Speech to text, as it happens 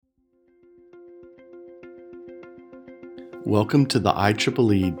Welcome to the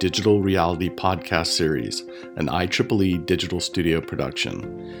IEEE Digital Reality Podcast Series, an IEEE Digital Studio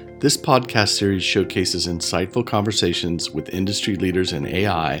production. This podcast series showcases insightful conversations with industry leaders in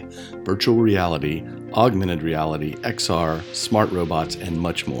AI, virtual reality, augmented reality, XR, smart robots, and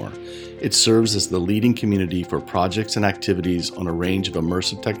much more. It serves as the leading community for projects and activities on a range of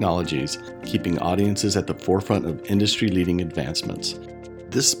immersive technologies, keeping audiences at the forefront of industry-leading advancements.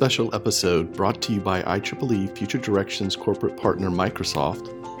 This special episode, brought to you by IEEE Future Directions corporate partner Microsoft,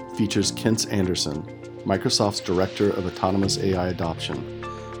 features Kent Anderson, Microsoft's Director of Autonomous AI Adoption.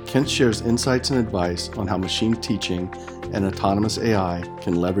 Kent shares insights and advice on how machine teaching and autonomous AI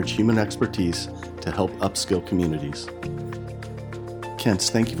can leverage human expertise to help upskill communities. Kent,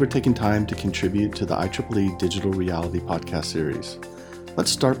 thank you for taking time to contribute to the IEEE Digital Reality Podcast Series. Let's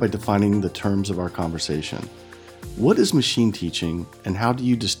start by defining the terms of our conversation. What is machine teaching, and how do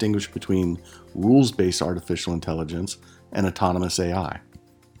you distinguish between rules-based artificial intelligence and autonomous AI?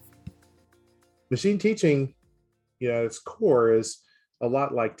 Machine teaching, at its core, is a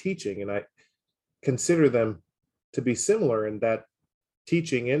lot like teaching, and I consider them to be similar in that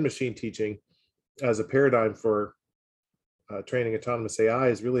teaching and machine teaching as a paradigm for training autonomous AI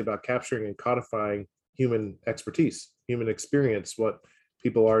is really about capturing and codifying human expertise, human experience, what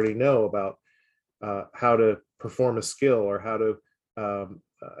people already know about how to perform a skill or how to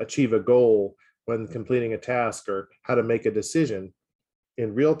achieve a goal when completing a task or how to make a decision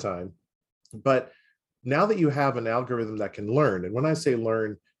in real time. But now that you have an algorithm that can learn, and when I say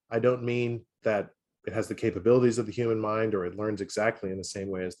learn, I don't mean that it has the capabilities of the human mind or it learns exactly in the same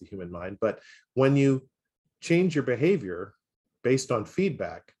way as the human mind, but when you change your behavior based on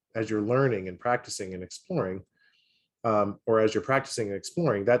feedback as you're learning and practicing and exploring, or as you're practicing and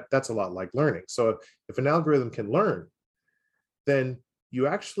exploring, that's a lot like learning. So if an algorithm can learn, then you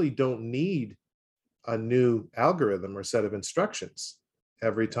actually don't need a new algorithm or set of instructions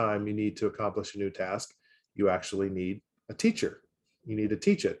every time you need to accomplish a new task. You actually need a teacher. You need to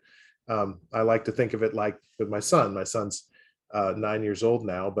teach it. I like to think of it like with my son. My son's 9 years old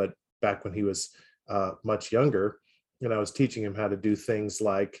now, but back when he was much younger, and I was teaching him how to do things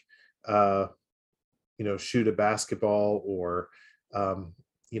like shoot a basketball or,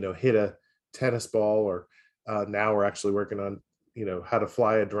 hit a tennis ball, or now we're actually working on, how to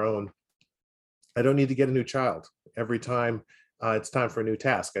fly a drone. I don't need to get a new child every time it's time for a new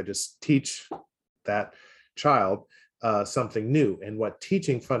task. I just teach that child something new. And what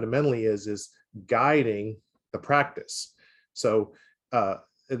teaching fundamentally is guiding the practice. So,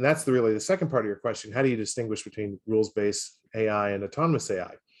 and that's really the second part of your question. How do you distinguish between rules-based AI and autonomous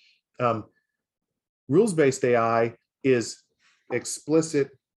AI? Rules-based AI is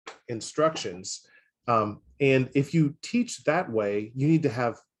explicit instructions. And if you teach that way, you need to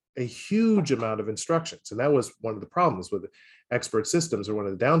have a huge amount of instructions. And that was one of the problems with expert systems, or one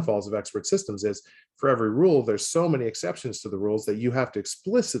of the downfalls of expert systems, is for every rule, there's so many exceptions to the rules that you have to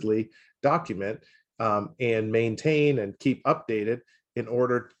explicitly document and maintain and keep updated in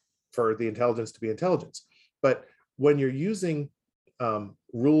order for the intelligence to be intelligence. But when you're using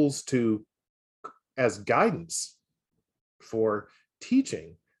rules as guidance for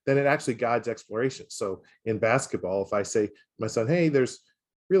teaching, then it actually guides exploration. So in basketball, if I say to my son, hey, there's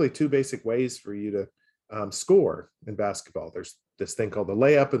really two basic ways for you to score in basketball. There's this thing called the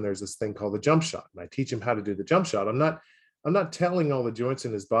layup, and there's this thing called the jump shot. And I teach him how to do the jump shot. I'm not telling all the joints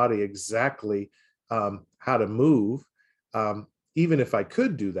in his body exactly how to move. Even if I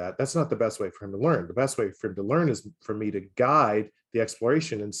could do that, that's not the best way for him to learn. The best way for him to learn is for me to guide the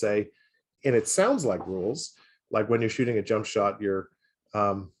exploration and say, and it sounds like rules, like when you're shooting a jump shot, your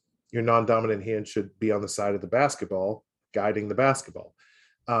non-dominant hand should be on the side of the basketball, guiding the basketball.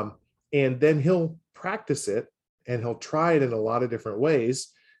 And then he'll practice it, and he'll try it in a lot of different ways.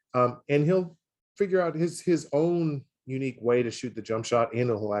 And he'll figure out his own unique way to shoot the jump shot, and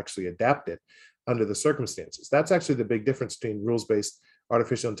he'll actually adapt it under the circumstances. That's actually the big difference between rules-based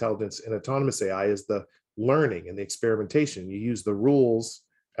artificial intelligence and autonomous AI, is the learning and the experimentation. You use the rules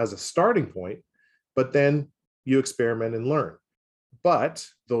as a starting point, but then you experiment and learn. But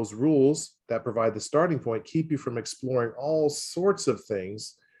those rules that provide the starting point keep you from exploring all sorts of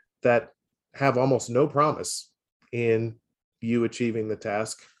things that have almost no promise in you achieving the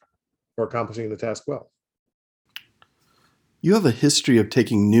task or accomplishing the task well. You have a history of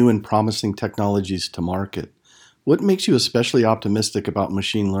taking new and promising technologies to market. What makes you especially optimistic about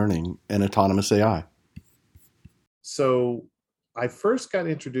machine learning and autonomous AI? So I first got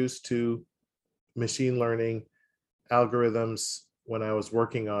introduced to machine learning algorithms when I was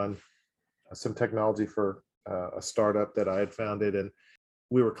working on some technology for a startup that I had founded, and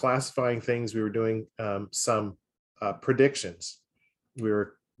we were classifying things. We were doing some predictions. We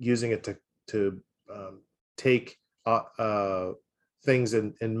were using it to take things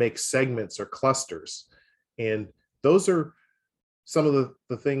and make segments or clusters. And those are some of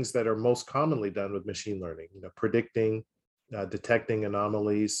the things that are most commonly done with machine learning, predicting, detecting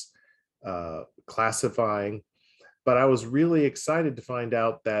anomalies, classifying. But I was really excited to find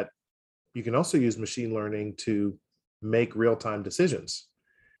out that you can also use machine learning to make real-time decisions.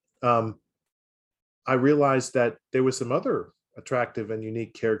 I realized that there was some other attractive and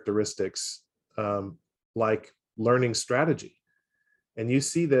unique characteristics, like learning strategy. And you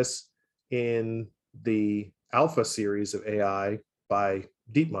see this in the Alpha series of AI by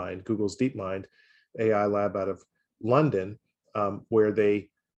DeepMind, Google's DeepMind AI lab out of London, where they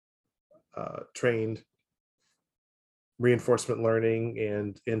trained reinforcement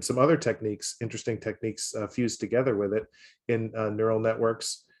learning and some other techniques, interesting techniques fused together with it in neural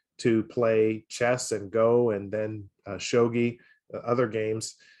networks to play chess and Go and then shogi, other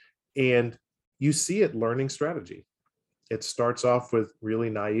games. And you see it learning strategy. It starts off with really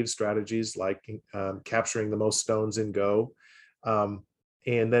naive strategies like capturing the most stones in Go. And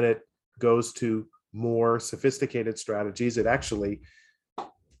then it goes to more sophisticated strategies. It actually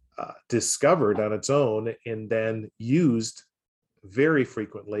discovered on its own and then used very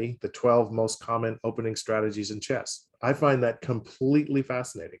frequently the 12 most common opening strategies in chess. I find that completely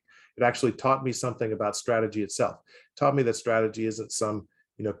fascinating. It actually taught me something about strategy itself. It taught me that strategy isn't some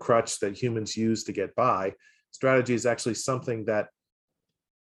crutch that humans use to get by. Strategy is actually something that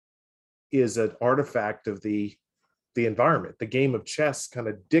is an artifact of the environment. The game of chess kind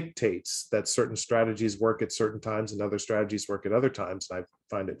of dictates that certain strategies work at certain times and other strategies work at other times. And I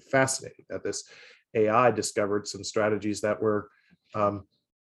find it fascinating that this AI discovered some strategies that were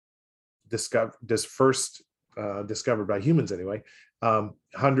discovered by humans anyway,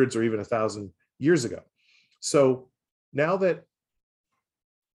 hundreds or even 1,000 years ago. So now that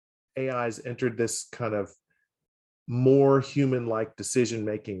AI has entered this kind of more human-like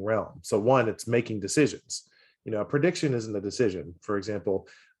decision-making realm. So one, it's making decisions. A prediction isn't a decision. For example,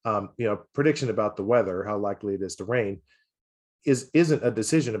 prediction about the weather, how likely it is to rain, isn't a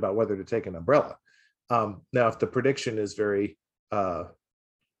decision about whether to take an umbrella. Now, if the prediction is very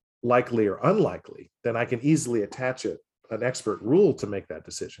likely or unlikely, then I can easily attach an expert rule to make that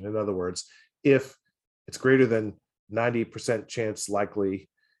decision. In other words, if it's greater than 90% chance likely,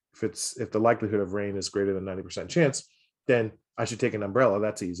 if the likelihood of rain is greater than 90% chance, then I should take an umbrella.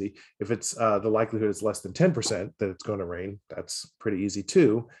 That's easy. If it's the likelihood is less than 10% that it's going to rain, that's pretty easy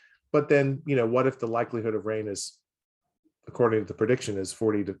too. But then, what if the likelihood of rain is, according to the prediction, is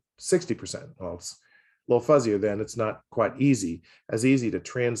 40 to 60%? Well, it's a little fuzzier then. It's not quite as easy to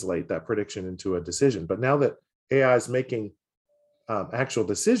translate that prediction into a decision. But now that AI is making actual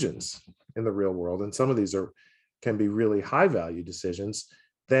decisions in the real world, and some of these can be really high value decisions,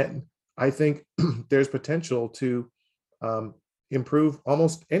 then I think there's potential to improve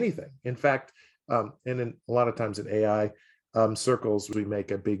almost anything. In fact, and a lot of times in AI circles, we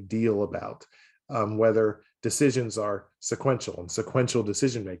make a big deal about whether decisions are sequential and sequential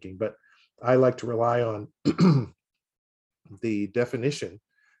decision making. But I like to rely on the definition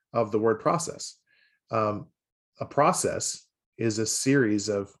of the word process. A process is a series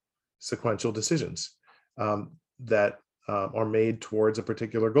of sequential decisions that are made towards a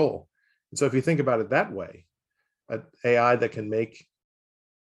particular goal. And so if you think about it that way, an AI that can make,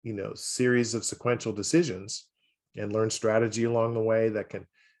 series of sequential decisions and learn strategy along the way, that can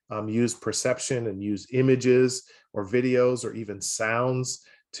use perception and use images or videos or even sounds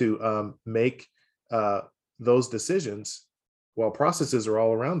to make those decisions, while processes are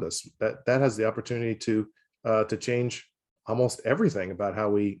all around us, that has the opportunity to change almost everything about how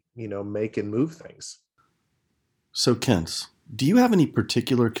we, make and move things. So, Kent, do you have any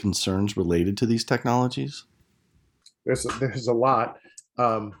particular concerns related to these technologies? There's a lot.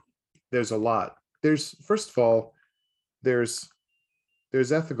 There's a lot. First of all, there's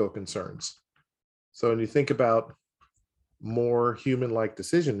ethical concerns. So when you think about more human-like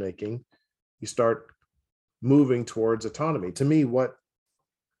decision making, you start moving towards autonomy. To me, what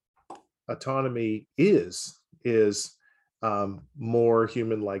autonomy is more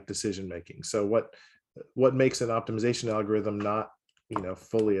human-like decision making. So what makes an optimization algorithm not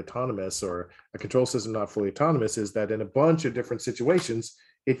fully autonomous, or a control system not fully autonomous, is that in a bunch of different situations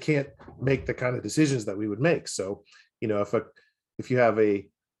it can't make the kind of decisions that we would make. So if you have a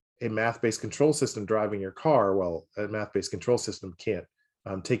math-based control system driving your car, well, a math-based control system can't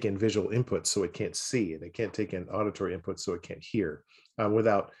take in visual inputs, so it can't see, and it can't take in auditory inputs, so it can't hear,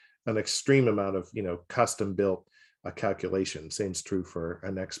 without an extreme amount of custom built calculation. Same's true for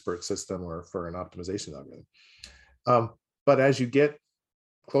an expert system or for an optimization algorithm. But as you get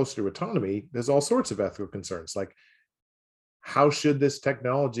closer to autonomy, there's all sorts of ethical concerns, like how should this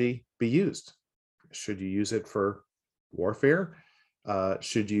technology be used? Should you use it for warfare?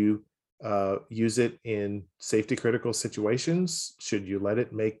 Should you use it in safety critical situations? Should you let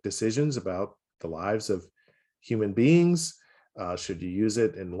it make decisions about the lives of human beings? Should you use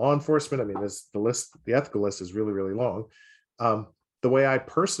it in law enforcement? I mean, the ethical list is really, really long. The way I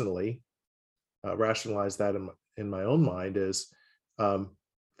personally rationalize that in my own mind is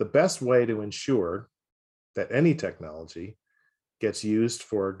the best way to ensure that any technology gets used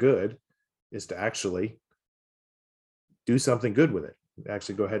for good is to actually do something good with it.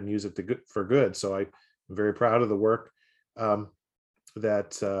 Actually, go ahead and use it for good. So I'm very proud of the work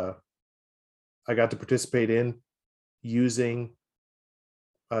that I got to participate in using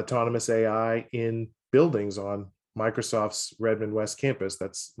autonomous AI in buildings on Microsoft's Redmond West campus.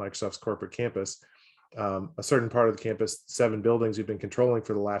 That's Microsoft's corporate campus. A certain part of the campus, 7 buildings we've been controlling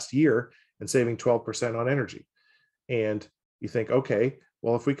for the last year and saving 12% on energy. And you think, okay,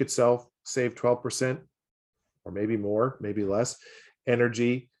 well, if we could save 12% or maybe more, maybe less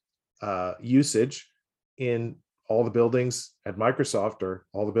energy usage in all the buildings at Microsoft or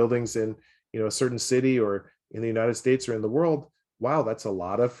all the buildings in a certain city or in the United States or in the world, wow, that's a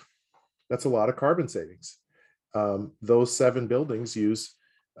lot of carbon savings. Those 7 buildings use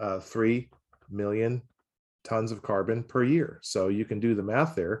 3 million tons of carbon per year. So you can do the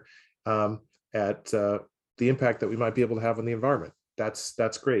math there at the impact that we might be able to have on the environment.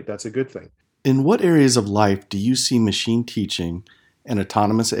 That's great. That's a good thing. In what areas of life do you see machine teaching and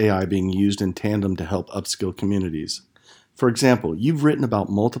autonomous AI being used in tandem to help upskill communities? For example, you've written about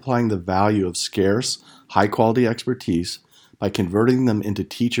multiplying the value of scarce, high-quality expertise by converting them into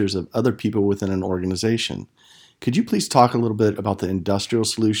teachers of other people within an organization. Could you please talk a little bit about the industrial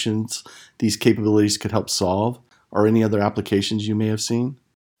solutions these capabilities could help solve, or any other applications you may have seen?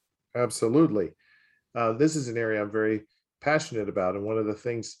 Absolutely. This is an area I'm very passionate about. And one of the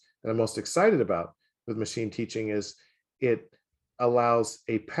things that I'm most excited about with machine teaching is it allows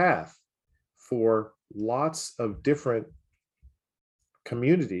a path for lots of different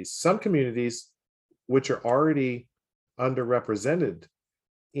communities, some communities which are already underrepresented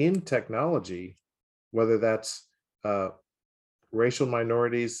in technology, whether that's racial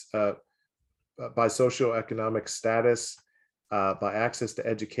minorities by socioeconomic status, by access to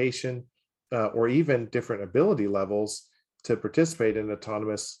education, or even different ability levels to participate in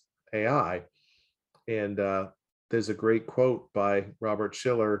autonomous AI. And there's a great quote by Robert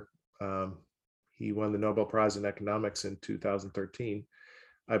Shiller. He won the Nobel Prize in Economics in 2013,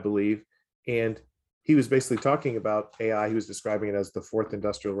 I believe. And he was basically talking about AI. He was describing it as the 4th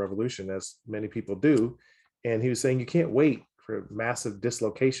industrial revolution, as many people do. And he was saying you can't wait for massive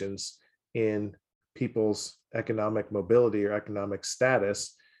dislocations in people's economic mobility or economic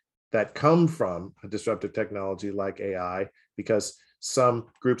status that come from a disruptive technology like AI, because some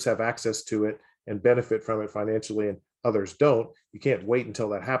groups have access to it and benefit from it financially and others don't. You can't wait until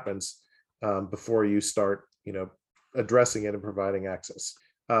that happens before you start, addressing it and providing access.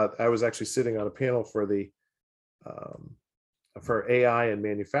 I was actually sitting on a panel for AI and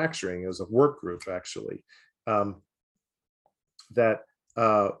manufacturing. It was a work group actually that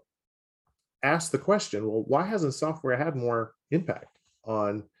asked the question, well, why hasn't software had more impact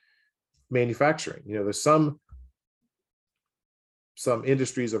on manufacturing? There's some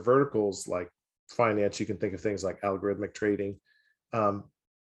industries or verticals like finance. You can think of things like algorithmic trading,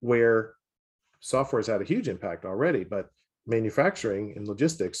 where software has had a huge impact already, but manufacturing and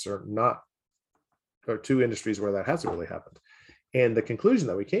logistics are 2 industries where that hasn't really happened. And the conclusion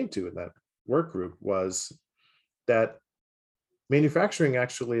that we came to in that work group was that manufacturing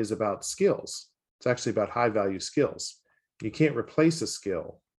actually is about skills. It's actually about high value skills. You can't replace a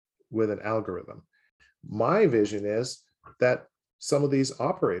skill with an algorithm. My vision is that some of these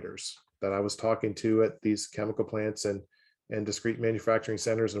operators that I was talking to at these chemical plants and discrete manufacturing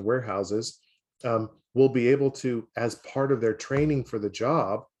centers and warehouses will be able to, as part of their training for the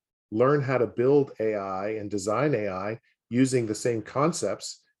job, learn how to build AI and design AI using the same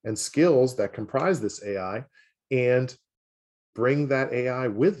concepts and skills that comprise this AI, and bring that AI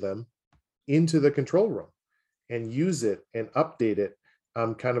with them into the control room and use it and update it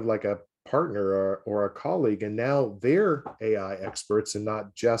kind of like a partner or a colleague. And now they're AI experts and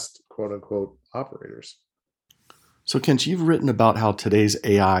not just quote unquote operators. So, Kent, you've written about how today's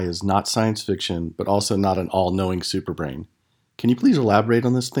AI is not science fiction, but also not an all-knowing superbrain. Can you please elaborate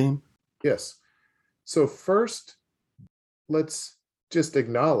on this theme? Yes. So first, let's just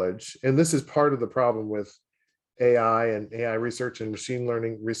acknowledge, and this is part of the problem with AI and AI research and machine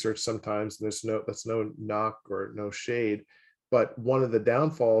learning research sometimes, and that's no knock or no shade. But one of the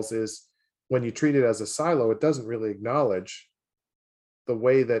downfalls is when you treat it as a silo, it doesn't really acknowledge the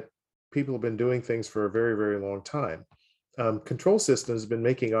way that people have been doing things for a very, very long time. Control systems have been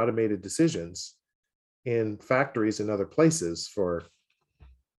making automated decisions in factories and other places for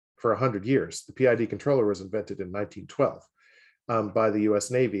 100 years. The PID controller was invented in 1912 by the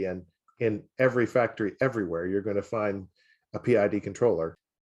US Navy, and in every factory everywhere, you're going to find a PID controller.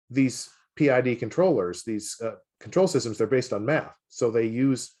 These PID controllers, these control systems, they're based on math. So they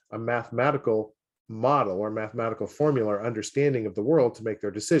use a mathematical model or mathematical formula or understanding of the world to make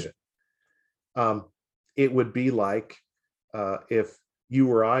their decision. It would be like if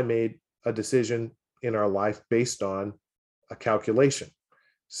you or I made a decision in our life based on a calculation.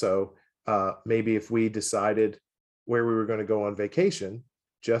 So maybe if we decided where we were going to go on vacation,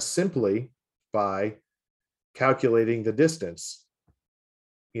 just simply by calculating the distance,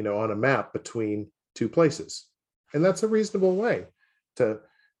 on a map between two places. And that's a reasonable way to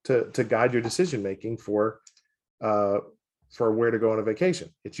guide your decision making for where to go on a vacation.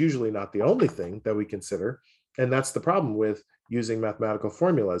 It's usually not the only thing that we consider. And that's the problem with using mathematical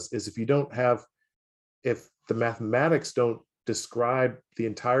formulas, is if the mathematics don't describe the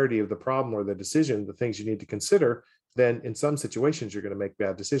entirety of the problem or the decision, the things you need to consider, then in some situations you're going to make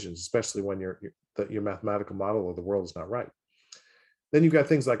bad decisions, especially when your mathematical model of the world is not right. Then you've got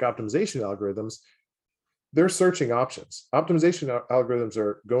things like optimization algorithms. They're searching options. Optimization algorithms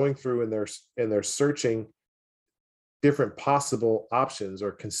are going through and they're searching different possible options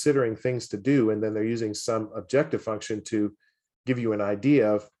or considering things to do, and then they're using some objective function to give you an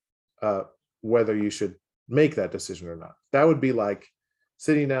idea of whether you should make that decision or not. That would be like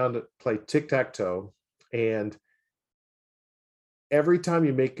sitting down to play tic-tac-toe, and every time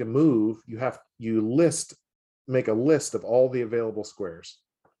you make a move, make a list of all the available squares.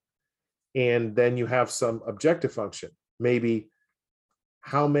 And then you have some objective function. Maybe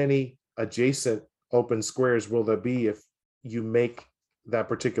how many adjacent open squares will there be if you make that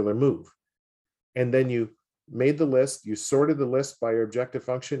particular move? And then you made the list, you sorted the list by your objective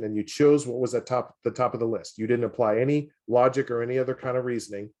function, and you chose what was at the top of the list. You didn't apply any logic or any other kind of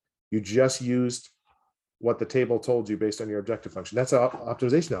reasoning. You just used what the table told you based on your objective function. That's how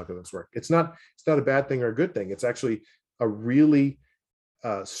optimization algorithms work. It's not a bad thing or a good thing. It's actually a really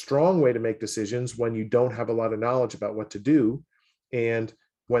strong way to make decisions when you don't have a lot of knowledge about what to do, and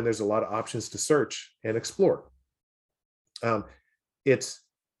when there's a lot of options to search and explore. It's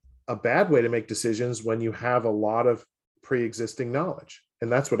a bad way to make decisions when you have a lot of pre-existing knowledge.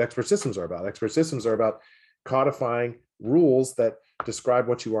 And that's what expert systems are about. Expert systems are about codifying rules that describe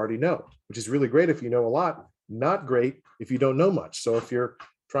what you already know, which is really great if you know a lot, not great if you don't know much. So if you're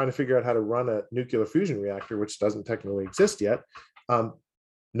trying to figure out how to run a nuclear fusion reactor, which doesn't technically exist yet,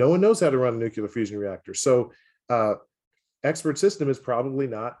 no one knows how to run a nuclear fusion reactor. So expert system is probably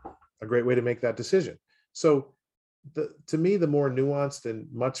not a great way to make that decision. So to me, the more nuanced and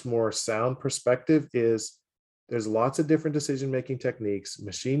much more sound perspective is there's lots of different decision-making techniques.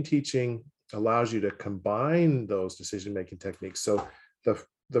 Machine teaching allows you to combine those decision-making techniques. So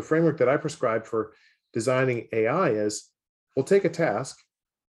the framework that I prescribe for designing AI is, we'll take a task,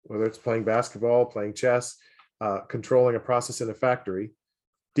 whether it's playing basketball, playing chess, controlling a process in a factory,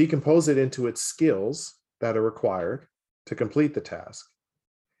 decompose it into its skills that are required to complete the task,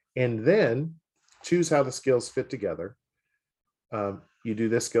 and then choose how the skills fit together. You do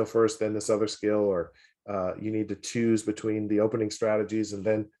this skill first, then this other skill, or you need to choose between the opening strategies and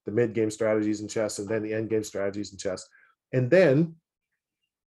then the mid-game strategies in chess and then the end-game strategies in chess. And then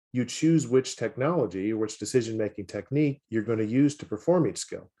you choose which technology, which decision-making technique you're going to use to perform each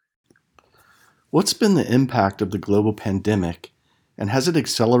skill. What's been the impact of the global pandemic, and has it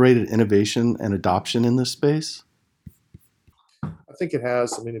accelerated innovation and adoption in this space? I think it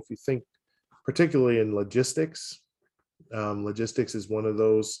has. I mean, if you think particularly in logistics, logistics is one of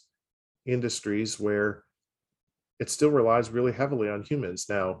those industries where it still relies really heavily on humans.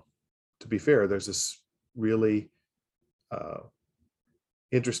 Now, to be fair, there's this really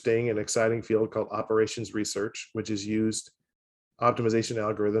interesting and exciting field called operations research, which has used optimization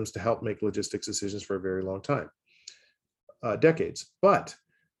algorithms to help make logistics decisions for a very long time, decades. But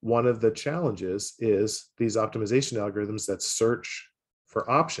one of the challenges is these optimization algorithms that search for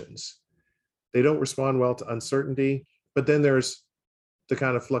options, they don't respond well to uncertainty. But then there's the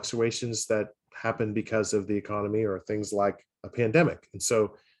kind of fluctuations that happen because of the economy or things like a pandemic. And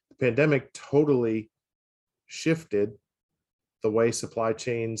so the pandemic totally shifted the way supply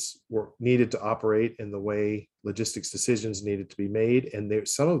chains were needed to operate and the way logistics decisions needed to be made. And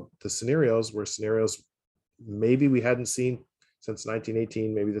some of the scenarios were scenarios maybe we hadn't seen since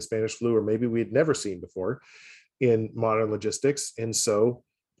 1918, maybe the Spanish flu, or maybe we had never seen before in modern logistics. And so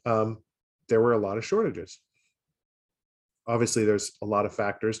there were a lot of shortages. Obviously, there's a lot of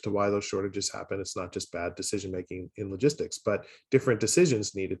factors to why those shortages happen. It's not just bad decision making in logistics, but different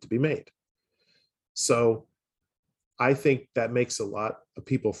decisions needed to be made. So I think that makes a lot of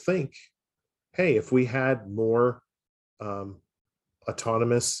people think, hey, if we had more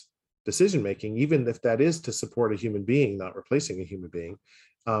autonomous decision making, even if that is to support a human being, not replacing a human being,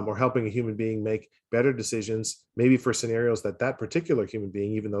 or helping a human being make better decisions, maybe for scenarios that that particular human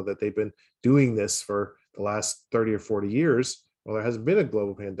being, even though that they've been doing this for the last 30 or 40 years, well, there hasn't been a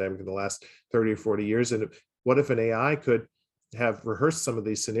global pandemic in the last 30 or 40 years. And what if an AI could have rehearsed some of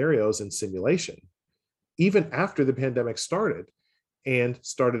these scenarios in simulation, even after the pandemic started, and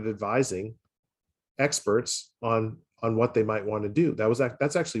started advising experts on what they might want to do?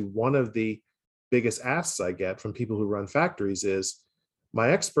 That's actually one of the biggest asks I get from people who run factories is,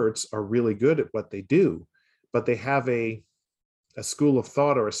 my experts are really good at what they do, but they have a school of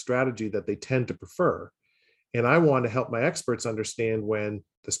thought or a strategy that they tend to prefer. And I want to help my experts understand when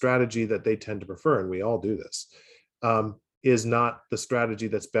the strategy that they tend to prefer, and we all do this, is not the strategy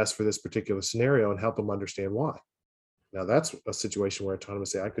that's best for this particular scenario, and help them understand why. Now, that's a situation where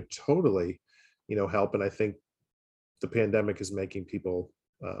autonomous AI could totally, help. And I think the pandemic is making people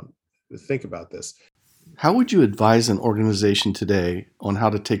think about this. How would you advise an organization today on how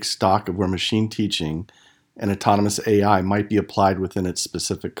to take stock of where machine teaching and autonomous AI might be applied within its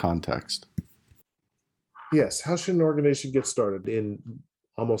specific context? Yes. How should an organization get started? In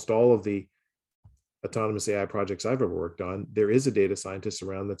almost all of the autonomous AI projects I've ever worked on, there is a data scientist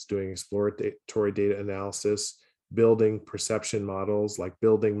around that's doing exploratory data analysis, building perception models, like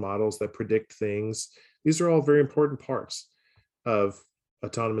building models that predict things. These are all very important parts of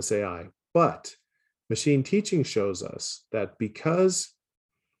autonomous AI. But machine teaching shows us that because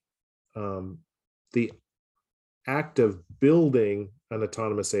the act of building an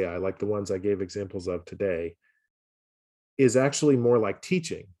autonomous AI, like the ones I gave examples of today, is actually more like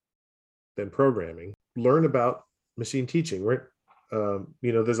teaching than programming. Learn about machine teaching.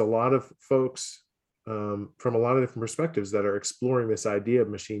 There's a lot of folks from a lot of different perspectives that are exploring this idea of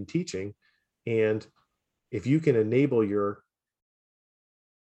machine teaching. And if you can enable your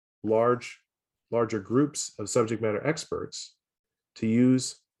larger groups of subject matter experts to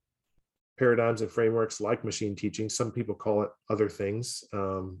use paradigms and frameworks like machine teaching, some people call it other things.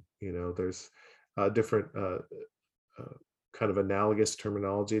 There's different kind of analogous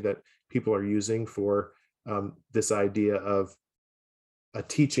terminology that people are using for this idea of a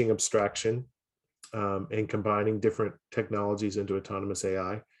teaching abstraction, and combining different technologies into autonomous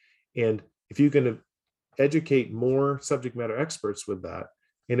AI. And if you can educate more subject matter experts with that,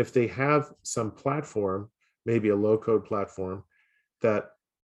 and if they have some platform, maybe a low-code platform, that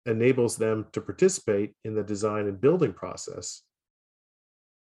enables them to participate in the design and building process,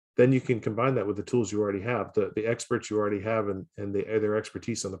 then you can combine that with the tools you already have, the experts you already have, and their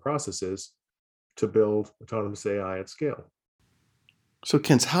expertise on the processes to build autonomous AI at scale. So,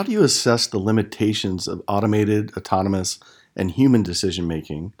 Kent, how do you assess the limitations of automated, autonomous, and human decision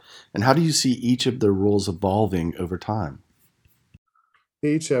making? And how do you see each of their roles evolving over time?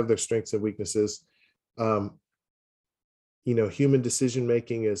 They each have their strengths and weaknesses. Human decision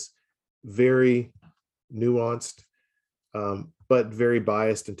making is very nuanced, but very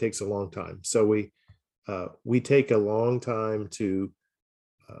biased, and takes a long time. So we take a long time to,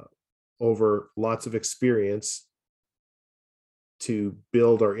 over lots of experience, to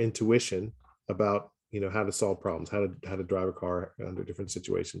build our intuition about how to solve problems, how to drive a car under different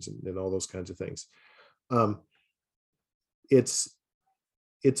situations, and all those kinds of things. It's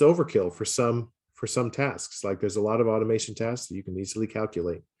overkill for some tasks. Like, there's a lot of automation tasks that you can easily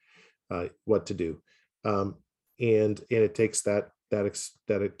calculate what to do, and it takes that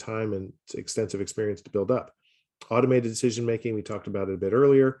time and extensive experience to build up. Automated decision making, we talked about it a bit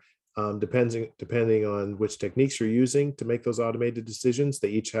earlier. Depending on which techniques you're using to make those automated decisions, they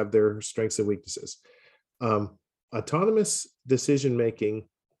each have their strengths and weaknesses. Autonomous decision making,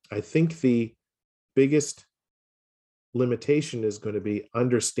 I think the biggest limitation is going to be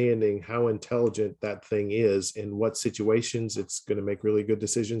understanding how intelligent that thing is, in what situations it's going to make really good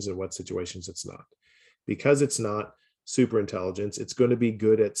decisions, and what situations it's not. Because it's not super intelligence, it's going to be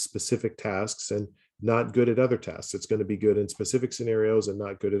good at specific tasks and not good at other tasks. It's going to be good in specific scenarios and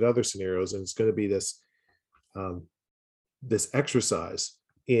not good at other scenarios. And it's going to be this exercise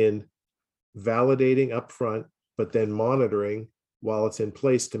in validating upfront, but then monitoring while it's in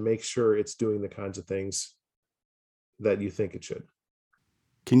place to make sure it's doing the kinds of things that you think it should.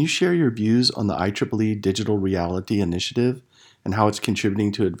 Can you share your views on the IEEE Digital Reality Initiative and how it's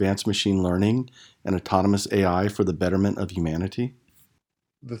contributing to advanced machine learning and autonomous AI for the betterment of humanity?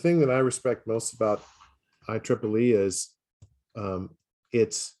 The thing that I respect most about IEEE is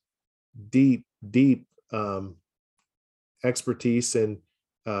its deep expertise in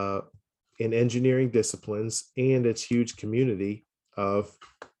engineering disciplines and its huge community of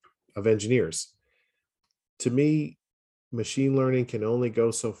engineers. To me, machine learning can only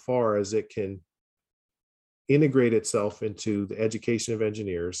go so far as it can integrate itself into the education of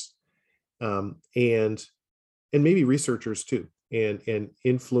engineers, and maybe researchers too, and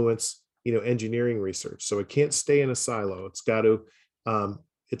influence engineering research. So it can't stay in a silo. It's got to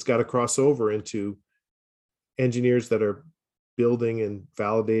cross over into engineers that are building and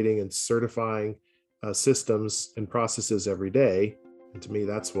validating and certifying systems and processes every day. And to me,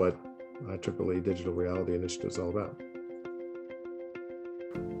 that's what IEEE Digital Reality Initiative is all about.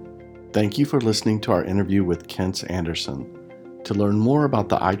 Thank you for listening to our interview with Kent Anderson. To learn more about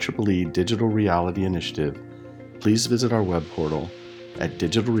the IEEE Digital Reality Initiative, please visit our web portal at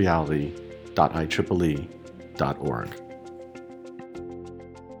digitalreality.ieee.org.